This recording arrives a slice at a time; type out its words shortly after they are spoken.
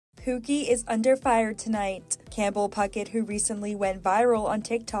Pookie is under fire tonight. Campbell Puckett, who recently went viral on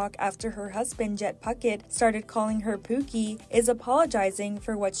TikTok after her husband Jet Puckett started calling her Pookie, is apologizing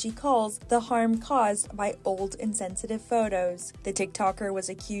for what she calls the harm caused by old insensitive photos. The TikToker was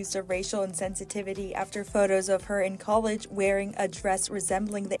accused of racial insensitivity after photos of her in college wearing a dress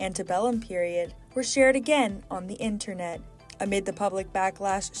resembling the antebellum period were shared again on the internet. Amid the public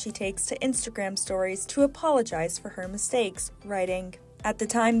backlash, she takes to Instagram stories to apologize for her mistakes, writing, "At the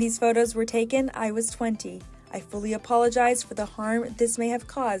time these photos were taken, I was 20. I fully apologize for the harm this may have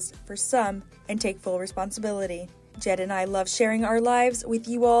caused for some and take full responsibility. Jed and I love sharing our lives with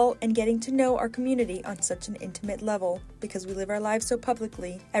you all and getting to know our community on such an intimate level. Because we live our lives so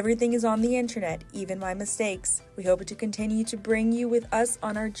publicly, everything is on the internet, even my mistakes. We hope to continue to bring you with us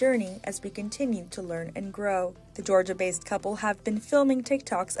on our journey as we continue to learn and grow." The Georgia-based couple have been filming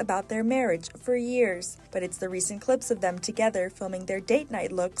TikToks about their marriage for years, but it's the recent clips of them together filming their date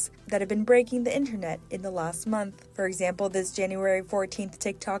night looks that have been breaking the internet in the last month. For example, this January 14th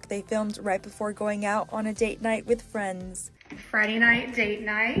TikTok they filmed right before going out on a date night with friends. Friday night, date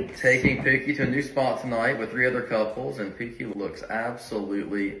night. Taking Pookie to a new spot tonight with 3 other couples, and Pookie looks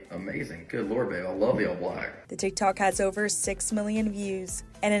absolutely amazing. Good Lord, babe, I love the all black. The TikTok has over 6 million views.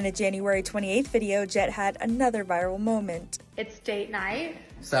 And in a January 28th video, Jet had another viral moment. It's date night.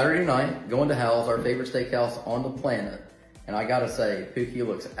 Saturday night, going to Hal's, our favorite steakhouse on the planet. And I gotta say, Pookie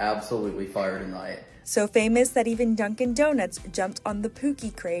looks absolutely fire tonight. So famous that even Dunkin' Donuts jumped on the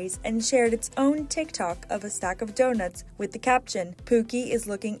Pookie craze and shared its own TikTok of a stack of donuts with the caption, "Pookie is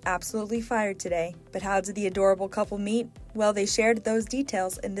looking absolutely fire today." But how did the adorable couple meet? Well, they shared those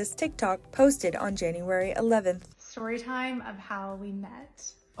details in this TikTok posted on January 11th. Story time of how we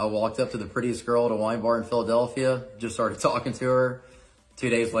met. I walked up to the prettiest girl at a wine bar in Philadelphia, just started talking to her. 2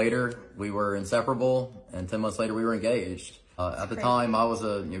 days later, we were inseparable, and 10 months later, we were engaged. At the time, I was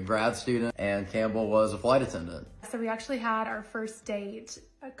a grad student, and Campbell was a flight attendant. So we actually had our first date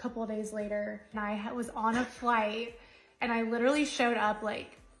a couple of days later, and I was on a flight, and I literally showed up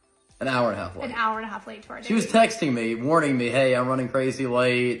like an hour and a half late. An hour and a half late to our date. She was texting me, warning me, hey, I'm running crazy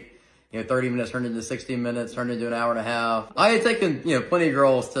late. 30 minutes turned into 60 minutes, turned into an hour and a half. I had taken, plenty of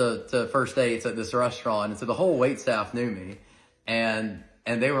girls to first dates at this restaurant, and so the whole wait staff knew me.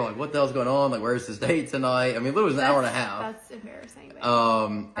 And they were like, what the hell's going on? Like, where's this date tonight? I mean, it was an hour and a half. That's embarrassing. I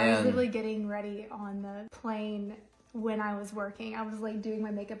was and literally getting ready on the plane when I was working. I was like doing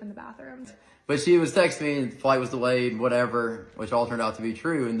my makeup in the bathroom. But she was texting me, and the flight was delayed, whatever, which all turned out to be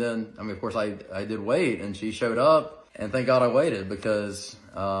true. And then, of course, I did wait, and she showed up. And thank God I waited, because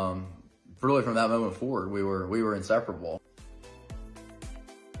really from that moment forward, we were inseparable.